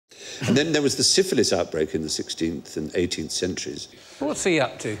And then there was the syphilis outbreak in the 16th and 18th centuries. What's he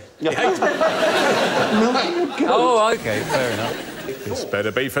up to? Oh, OK, fair enough. This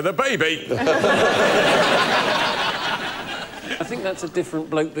better be for the baby. I think that's a different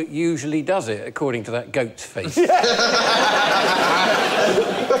bloke that usually does it, according to that goat's face. Hang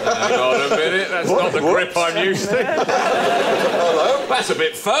on a minute, that's not the grip I'm used to. Hello? That's a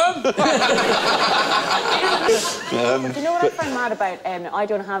bit firm. Do you know what I find mad about? I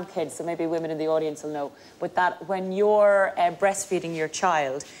don't have kids, so maybe women in the audience will know. But that when you're breastfeeding your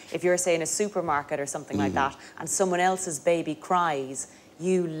child, if you're, say, in a supermarket or something like that, and someone else's baby cries,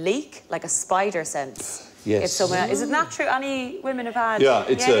 you leak like a spider sense. Yes. If someone is it not true? Any women have had? Yeah,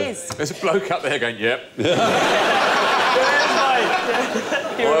 it is. There's a bloke up there going, yep.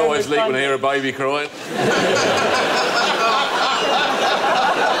 I always leak when I hear a baby crying.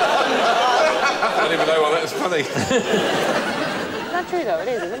 I don't even know why that's funny. It's not true, though, it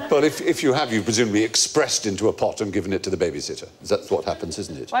is, isn't it? But if you have, you've presumably expressed into a pot and given it to the babysitter. That's what happens,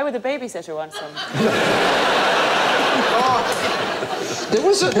 isn't it? Why would the babysitter want some? There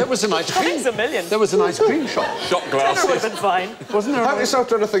was an ice cream. Thanks a million. There was an ice cream shop. Shot Dinner would have glasses. been fine. Wasn't there? Have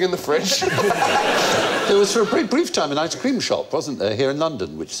yourself anything in the fridge? There was for a brief time an ice cream shop, wasn't there, here in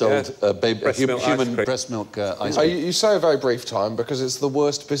London, which sold human breast milk ice cream. You say a very brief time because it's the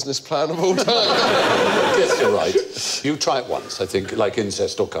worst business plan of all time. Yes, you're right. You try it once, I think, like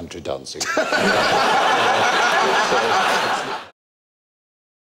incest or country dancing.